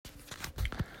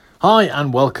Hi,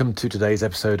 and welcome to today's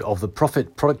episode of the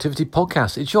Profit Productivity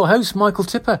Podcast. It's your host, Michael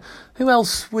Tipper. Who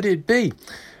else would it be?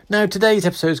 Now, today's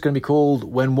episode is going to be called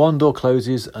When One Door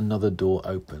Closes, Another Door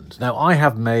Opens. Now, I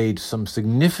have made some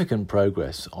significant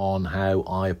progress on how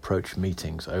I approach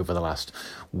meetings over the last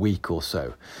week or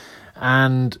so.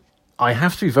 And I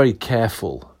have to be very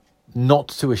careful not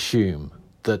to assume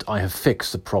that I have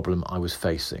fixed the problem I was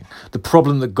facing, the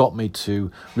problem that got me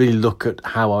to really look at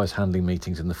how I was handling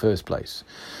meetings in the first place.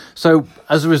 So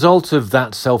as a result of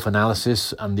that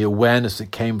self-analysis and the awareness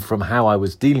that came from how I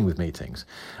was dealing with meetings,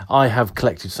 I have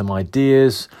collected some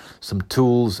ideas, some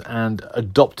tools, and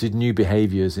adopted new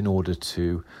behaviors in order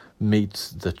to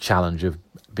meet the challenge of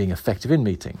being effective in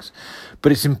meetings.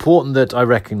 But it's important that I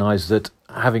recognize that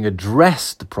having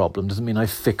addressed the problem doesn't mean I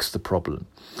fixed the problem.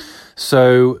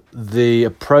 So the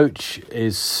approach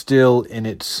is still in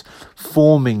its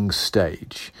forming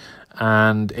stage,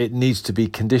 and it needs to be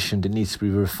conditioned, it needs to be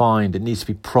refined, it needs to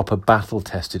be proper battle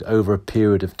tested over a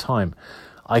period of time.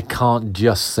 I can't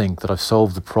just think that I've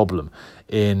solved the problem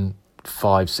in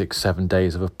 5, 6, 7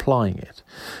 days of applying it.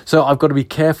 So I've got to be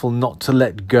careful not to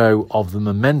let go of the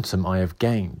momentum I have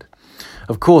gained.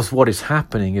 Of course, what is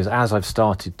happening is as I've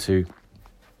started to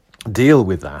deal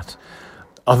with that,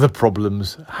 other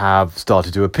problems have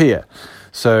started to appear.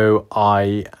 So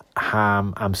I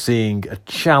am seeing a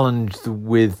challenge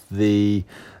with the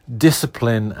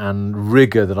discipline and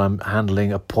rigor that I'm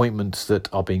handling appointments that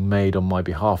are being made on my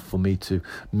behalf for me to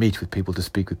meet with people, to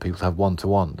speak with people, to have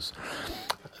one-to-ones.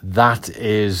 That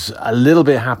is a little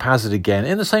bit haphazard again,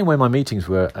 in the same way my meetings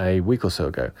were a week or so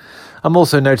ago. I'm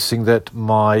also noticing that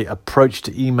my approach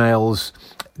to emails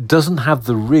doesn't have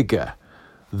the rigor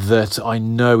that I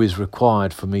know is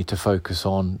required for me to focus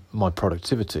on my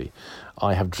productivity.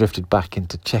 I have drifted back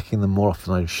into checking them more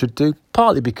often than I should do,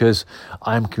 partly because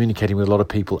I am communicating with a lot of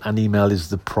people and email is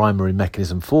the primary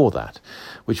mechanism for that,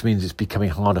 which means it's becoming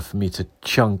harder for me to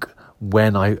chunk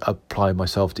when I apply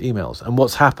myself to emails. And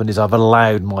what's happened is I've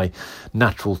allowed our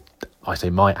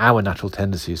natural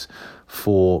tendencies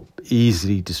for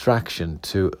easy distraction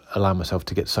to allow myself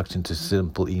to get sucked into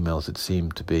simple emails that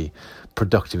seem to be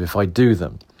productive if I do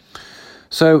them.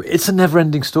 So it's a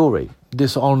never-ending story.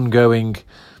 This ongoing,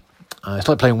 it's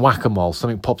like playing whack-a-mole.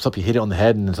 Something pops up, you hit it on the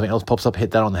head, and then something else pops up,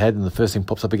 hit that on the head, and the first thing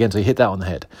pops up again, so you hit that on the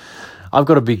head. I've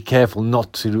got to be careful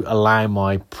not to allow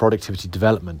my productivity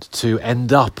development to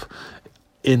end up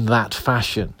in that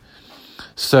fashion.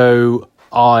 So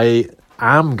I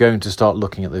am going to start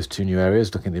looking at those two new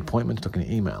areas, looking at the appointments, looking at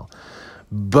email,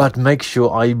 but make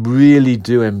sure I really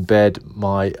do embed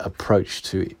my approach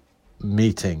to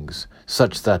meetings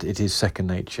such that it is second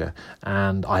nature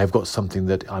and I have got something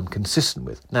that I'm consistent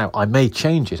with. Now, I may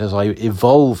change it as I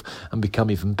evolve and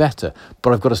become even better,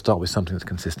 but I've got to start with something that's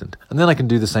consistent. And then I can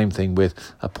do the same thing with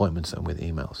appointments and with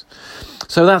emails.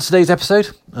 So that's today's episode.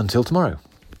 Until tomorrow.